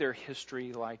away their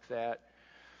history like that.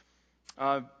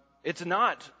 It's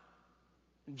not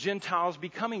Gentiles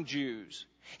becoming Jews.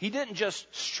 He didn't just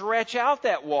stretch out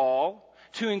that wall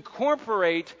to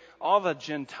incorporate all the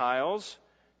Gentiles.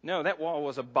 No, that wall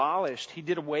was abolished. He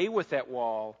did away with that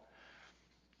wall.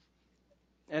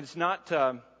 And it's not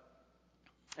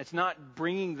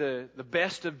bringing the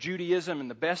best of Judaism and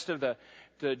the best of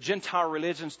the Gentile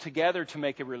religions together to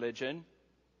make a religion.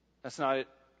 That's not it.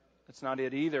 That's not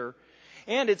it either.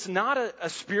 And it's not a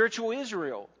spiritual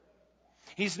Israel.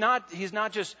 He's not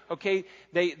just, okay,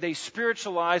 they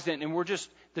spiritualized it and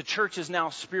the church is now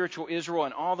spiritual Israel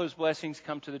and all those blessings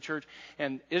come to the church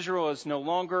and Israel is no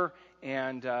longer,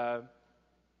 and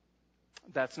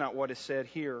that's not what is said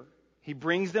here. He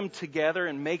brings them together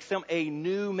and makes them a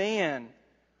new man,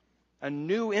 a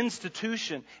new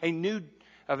institution,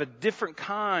 of a different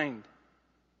kind.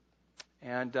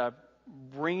 And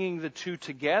bringing the two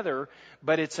together,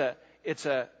 but it's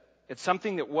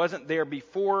something that wasn't there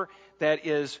before, that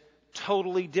is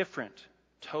totally different,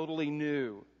 totally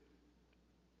new.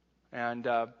 And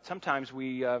sometimes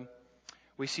we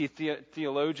see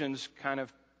theologians kind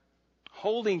of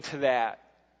holding to that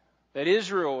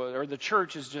Israel or the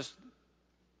church is just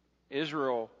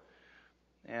Israel.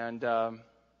 And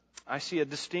I see a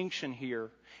distinction here.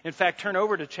 In fact, turn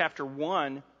over to chapter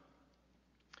 1,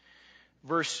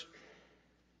 verse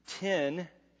 10,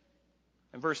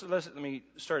 and let me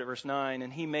start at verse 9.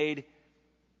 And he made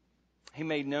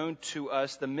known to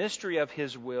us the mystery of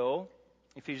His will,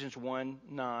 Ephesians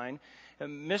 1:9, a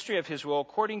mystery of His will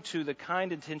according to the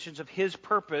kind intentions of His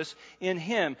purpose in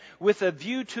Him, with a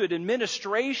view to an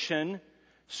administration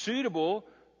suitable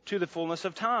to the fullness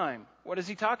of time. What is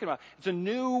he talking about? It's a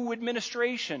new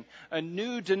administration, a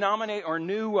new denominate or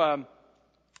new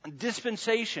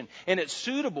dispensation, and it's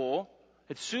suitable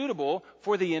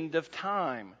for the end of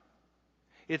time.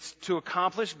 It's to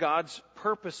accomplish God's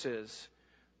purposes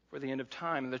for the end of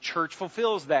time. And the church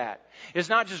fulfills that. It's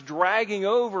not just dragging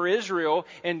over Israel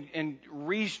and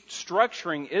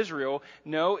restructuring Israel.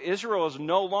 No, Israel is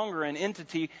no longer an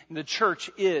entity, and the church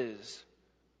is.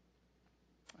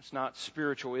 It's not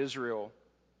spiritual Israel.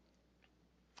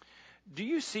 Do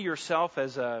you see yourself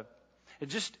as are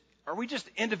we just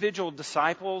individual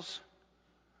disciples?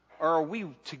 Or are we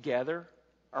together?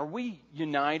 Are we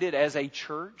united as a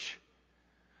church?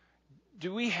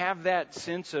 Do we have that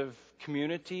sense of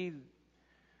community,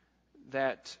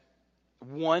 that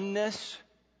oneness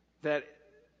that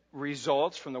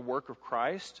results from the work of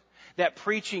Christ, that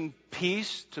preaching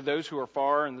peace to those who are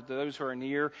far and to those who are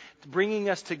near, bringing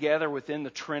us together within the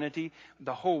Trinity,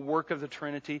 the whole work of the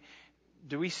Trinity.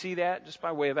 Do we see that? Just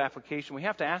by way of application, we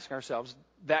have to ask ourselves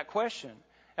that question.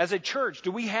 As a church,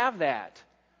 do we have that?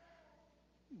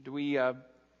 Do we, or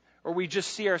we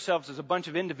just see ourselves as a bunch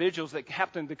of individuals that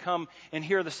happen to come and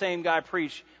hear the same guy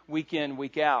preach week in,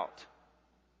 week out?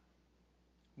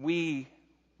 We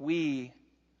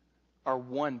are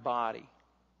one body.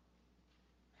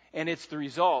 And it's the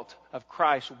result of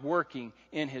Christ working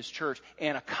in His church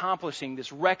and accomplishing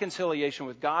this reconciliation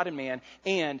with God and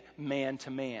man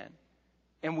to man.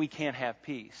 And we can have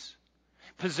peace.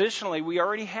 Positionally, we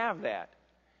already have that.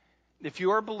 If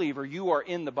you are a believer, you are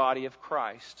in the body of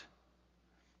Christ.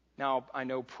 Now, I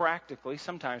know practically,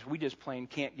 sometimes we just plain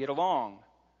can't get along.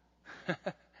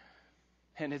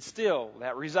 And it's still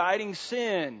that residing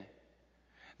sin.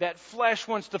 That flesh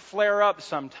wants to flare up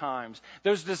sometimes.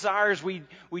 Those desires we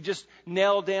just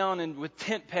nail down and with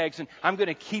tent pegs, and I'm going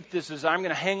to keep this desire. I'm going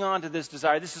to hang on to this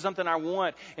desire. This is something I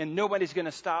want, and nobody's going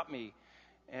to stop me.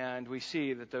 And we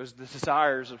see that the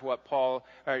desires of what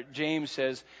James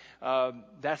says,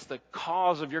 that's the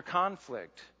cause of your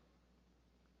conflict.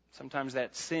 Sometimes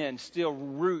that sin still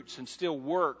roots and still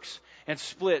works and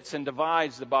splits and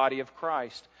divides the body of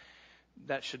Christ.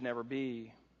 That should never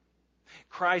be.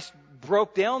 Christ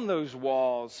broke down those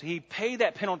walls. He paid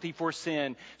that penalty for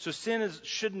sin. So sin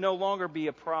should no longer be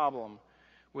a problem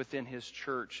within His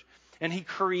church. And He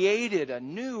created a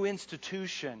new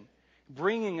institution,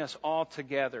 bringing us all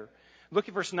together. Look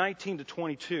at verse 19 to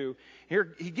 22.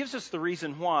 Here he gives us the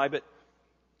reason why, but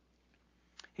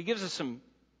he gives us an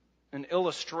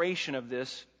illustration of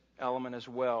this element as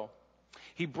well.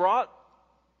 He built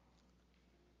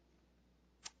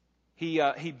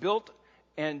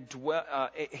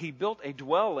a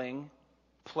dwelling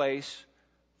place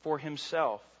for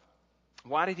Himself.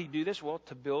 Why did He do this? Well,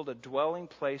 to build a dwelling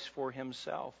place for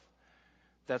Himself.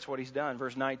 That's what He's done.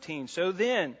 Verse 19. So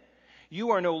then,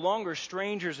 you are no longer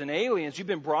strangers and aliens. You've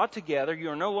been brought together. You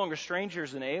are no longer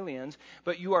strangers and aliens,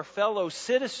 but you are fellow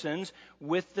citizens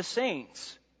with the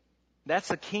saints. That's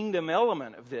the kingdom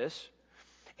element of this.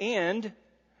 And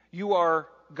you are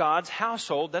God's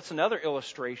household. That's another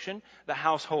illustration. The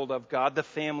household of God, the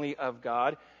family of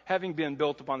God, having been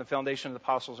built upon the foundation of the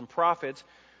apostles and prophets,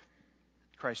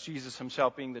 Christ Jesus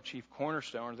Himself being the chief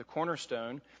cornerstone, or the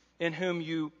cornerstone, in whom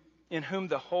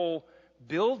the whole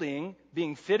building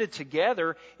being fitted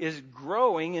together is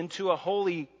growing into a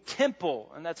holy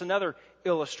temple. And that's another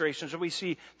illustration. So we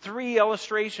see three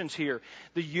illustrations here.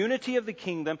 The unity of the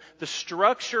kingdom, the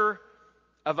structure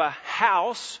of a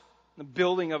house, the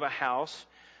building of a house,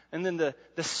 and then the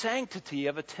sanctity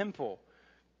of a temple.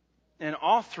 And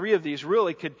all three of these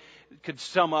really could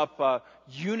sum up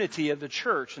unity of the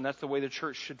church, and that's the way the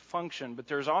church should function. But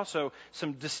there's also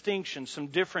some distinctions, some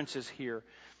differences here.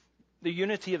 The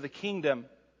unity of the kingdom.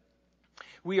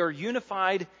 We are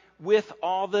unified with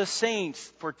all the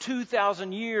saints. For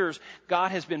 2,000 years, God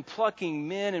has been plucking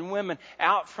men and women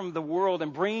out from the world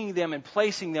and bringing them and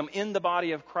placing them in the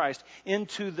body of Christ,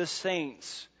 into the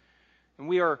saints. And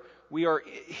we are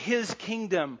His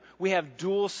kingdom. We have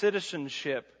dual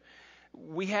citizenship.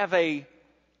 We have a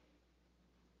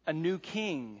new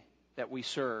king that we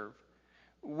serve.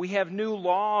 We have new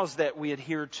laws that we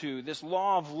adhere to. This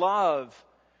law of love.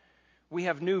 We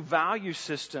have new value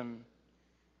system.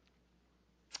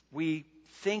 We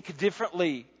think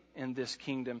differently in this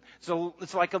kingdom. So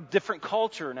it's like a different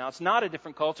culture. Now, it's not a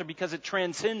different culture because it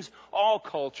transcends all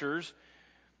cultures.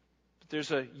 But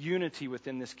there's a unity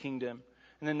within this kingdom.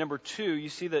 And then number two, you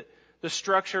see the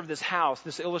structure of this house,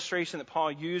 this illustration that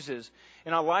Paul uses.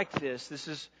 And I like this. This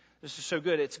is so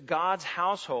good. It's God's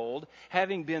household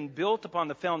having been built upon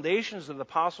the foundations of the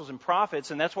apostles and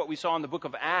prophets. And that's what we saw in the book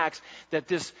of Acts, that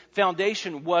this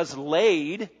foundation was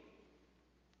laid.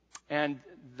 And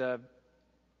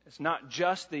it's not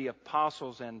just the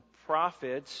apostles and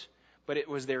prophets, but it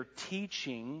was their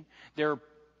teaching, their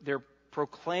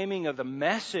proclaiming of the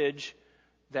message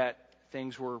that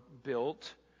things were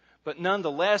built. But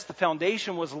nonetheless, the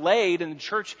foundation was laid, and the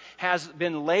church has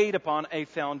been laid upon a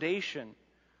foundation.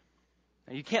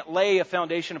 Now, you can't lay a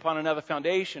foundation upon another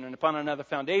foundation and upon another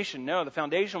foundation. No, the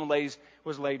foundation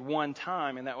was laid one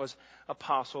time, and that was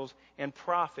apostles and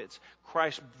prophets.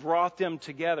 Christ brought them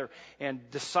together and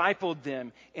discipled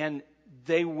them, and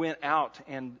they went out,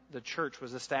 and the church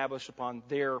was established upon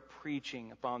their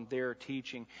preaching, upon their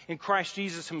teaching. And Christ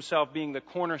Jesus Himself being the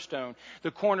cornerstone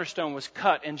was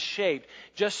cut and shaped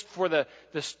just for the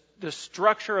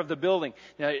structure of the building.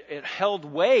 Now, it held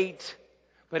weight,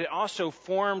 but it also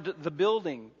formed the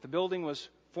building. The building was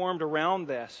formed around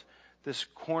this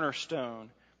cornerstone.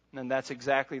 And that's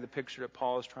exactly the picture that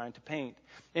Paul is trying to paint.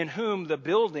 In whom the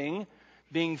building,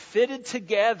 being fitted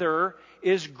together,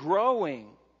 is growing.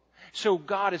 So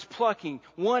God is plucking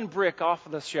one brick off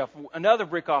of the shelf, another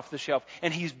brick off the shelf,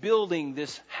 and He's building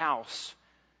this house,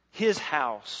 His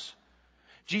house.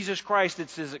 Jesus Christ,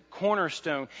 it's His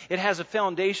cornerstone. It has a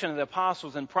foundation of the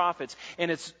apostles and prophets,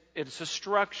 and it's a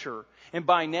structure. And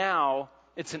by now,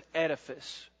 it's an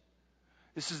edifice.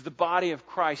 This is the body of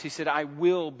Christ. He said, I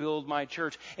will build my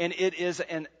church. And it is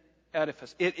an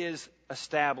edifice. It is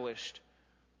established.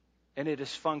 And it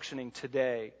is functioning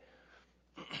today.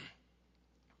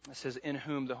 It says, in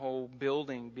whom the whole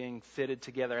building being fitted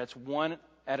together. That's one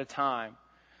at a time.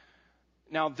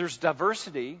 Now, there's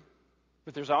diversity,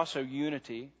 but there's also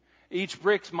unity. Each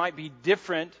brick might be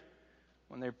different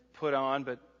when they're put on,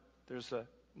 but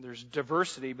there's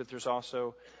diversity, but there's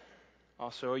also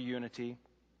a unity.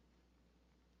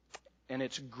 And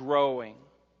it's growing.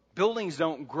 Buildings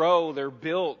don't grow, they're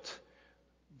built.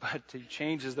 But he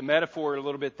changes the metaphor a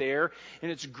little bit there.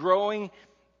 And it's growing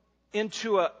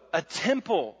into a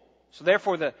temple. So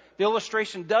therefore the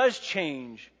illustration does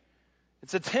change.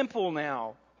 It's a temple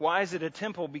now. Why is it a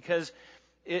temple? Because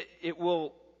it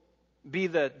will be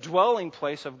the dwelling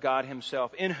place of God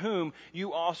Himself, in whom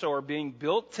you also are being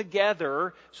built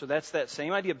together. So that's that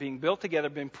same idea, being built together,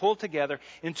 being pulled together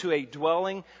into a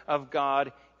dwelling of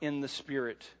God in the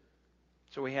Spirit.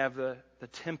 So we have the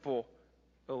temple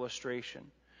illustration.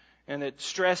 And it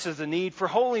stresses the need for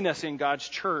holiness in God's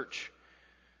church.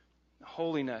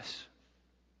 Holiness.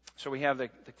 So we have the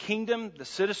kingdom, the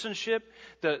citizenship,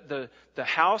 the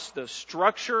house, the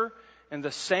structure, and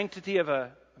the sanctity of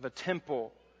a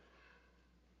temple.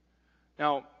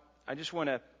 Now, I just want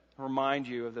to remind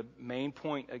you of the main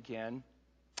point again,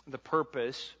 the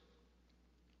purpose.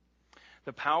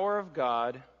 The power of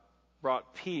God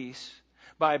brought peace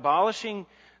by abolishing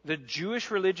the Jewish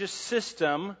religious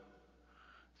system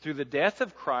through the death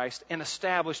of Christ and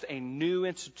established a new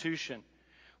institution,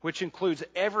 which includes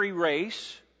every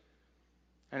race,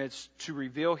 and it's to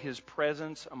reveal His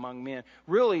presence among men.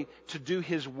 Really, to do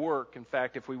His work, in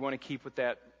fact, if we want to keep with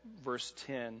that verse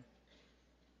 10.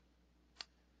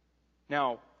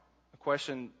 Now, the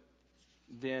question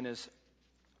then is,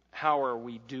 how are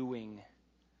we doing?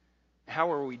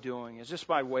 How are we doing? It's just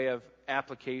by way of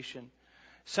application.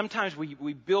 Sometimes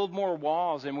we build more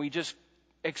walls and we just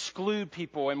exclude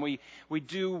people, and we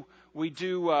do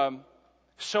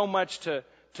so much to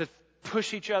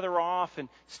push each other off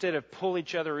instead of pull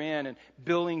each other in and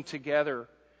building together,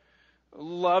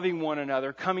 loving one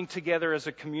another, coming together as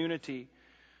a community.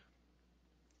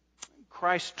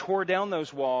 Christ tore down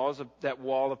those walls, that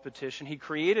wall of petition. He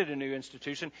created a new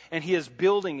institution, and He is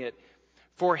building it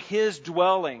for His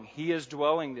dwelling. He is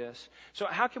dwelling this. So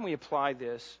how can we apply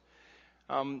this?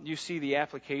 You see the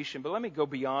application, but let me go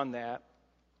beyond that.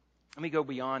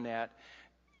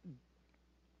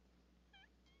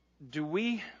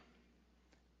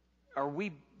 Are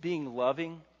we being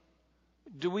loving?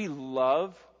 Do we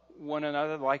love one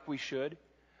another like we should?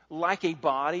 Like a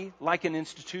body, like an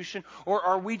institution? Or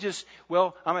are we just,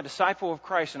 well, I'm a disciple of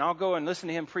Christ and I'll go and listen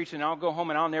to Him preach and I'll go home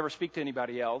and I'll never speak to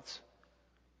anybody else?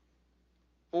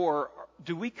 Or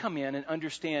do we come in and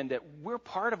understand that we're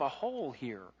part of a whole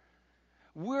here?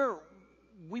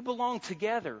 We belong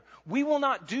together. We will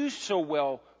not do so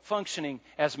well functioning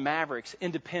as mavericks,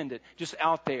 independent, just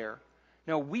out there.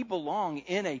 No, we belong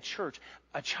in a church.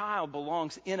 A child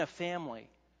belongs in a family.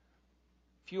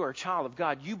 If you are a child of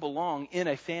God, you belong in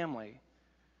a family.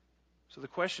 So the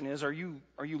question is, are you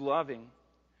loving?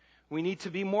 We need to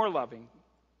be more loving.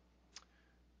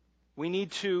 We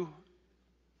need to,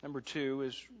 number 2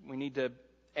 is we need to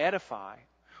edify.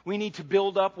 We need to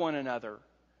build up one another.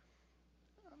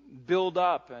 Build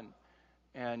up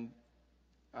and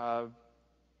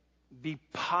be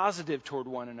positive toward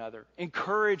one another.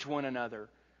 Encourage one another.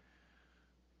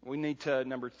 We need to,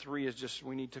 number 3 is just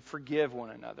we need to forgive one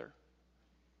another.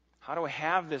 How do we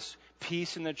have this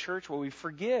peace in the church? Well, we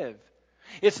forgive.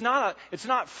 It's not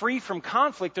free from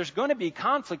conflict. There's going to be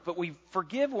conflict, but we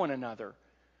forgive one another.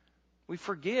 We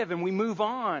forgive and we move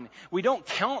on. We don't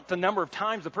count the number of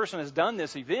times the person has done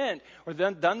this event or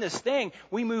done this thing.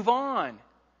 We move on.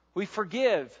 We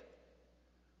forgive.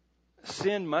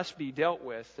 Sin must be dealt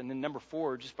with. And then number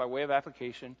 4, just by way of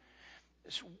application,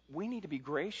 is we need to be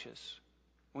gracious.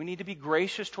 We need to be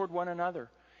gracious toward one another.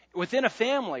 Within a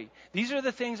family, these are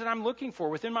the things that I'm looking for.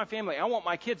 Within my family, I want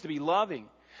my kids to be loving.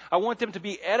 I want them to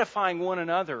be edifying one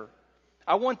another.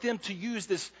 I want them to use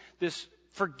this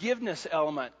forgiveness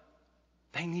element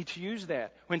They need to use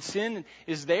that. When sin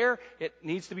is there, it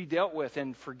needs to be dealt with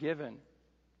and forgiven.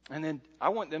 And then I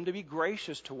want them to be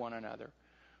gracious to one another.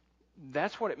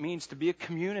 That's what it means to be a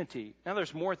community. Now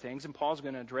there's more things, and Paul's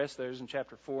going to address those in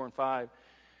chapter 4 and 5.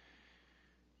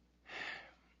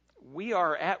 We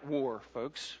are at war,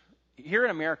 folks. Here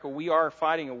in America, we are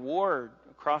fighting a war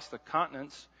across the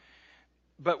continents,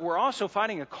 but we're also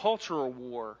fighting a cultural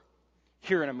war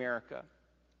here in America.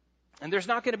 And there's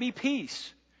not going to be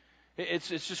peace. It's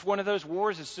just one of those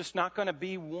wars. It's just not going to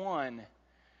be won.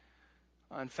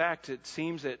 In fact, it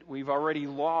seems that we've already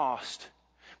lost.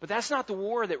 But that's not the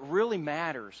war that really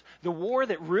matters. The war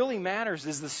that really matters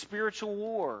is the spiritual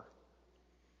war.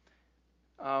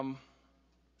 And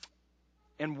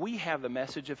we have the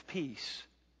message of peace.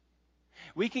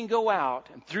 We can go out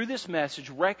and through this message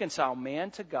reconcile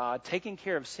man to God, taking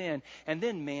care of sin, and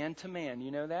then man to man. You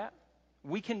know that?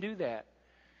 We can do that.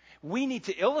 We need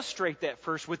to illustrate that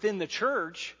first within the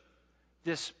church,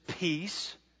 this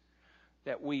peace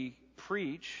that we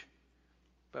preach,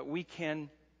 but we can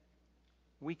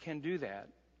do that.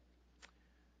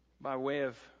 By way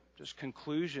of just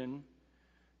conclusion,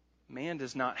 man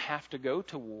does not have to go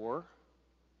to war.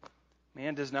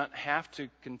 Man does not have to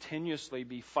continuously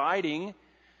be fighting.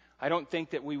 I don't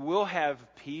think that we will have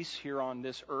peace here on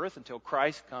this earth until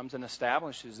Christ comes and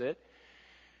establishes it.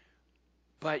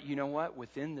 But you know what?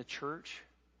 Within the church,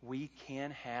 we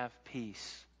can have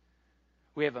peace.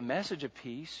 We have a message of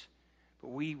peace, but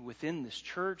we within this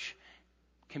church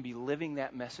can be living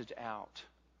that message out.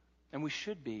 And we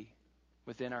should be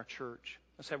within our church.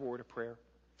 Let's have a word of prayer.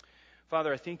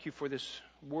 Father, I thank you for this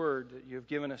word that you have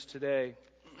given us today.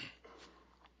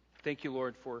 Thank you,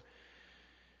 Lord, for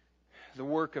the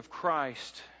work of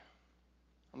Christ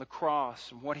on the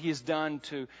cross and what He has done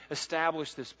to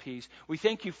establish this peace. We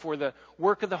thank you for the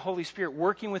work of the Holy Spirit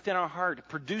working within our heart,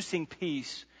 producing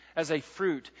peace as a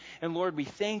fruit. And Lord, we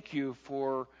thank you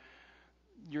for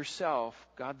yourself,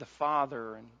 God the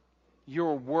Father, and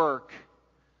your work,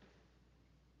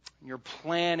 your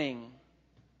planning,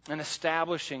 and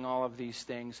establishing all of these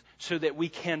things so that we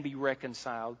can be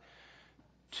reconciled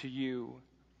to you.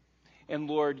 And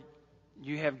Lord,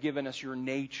 you have given us your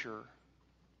nature.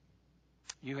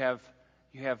 You have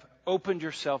opened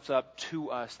yourselves up to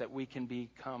us that we can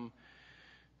become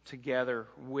together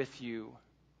with you.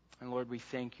 And Lord, we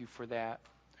thank you for that.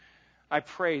 I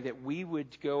pray that we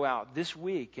would go out this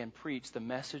week and preach the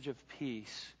message of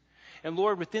peace. And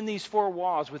Lord, within these four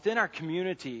walls, within our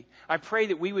community, I pray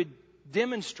that we would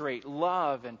demonstrate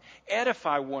love and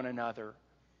edify one another,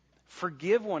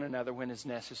 forgive one another when it's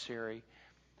necessary,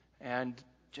 and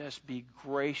just be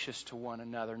gracious to one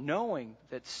another, knowing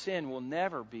that sin will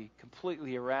never be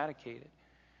completely eradicated.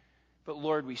 But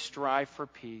Lord, we strive for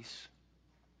peace.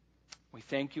 We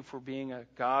thank you for being a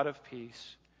God of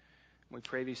peace. We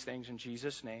pray these things in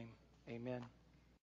Jesus' name. Amen.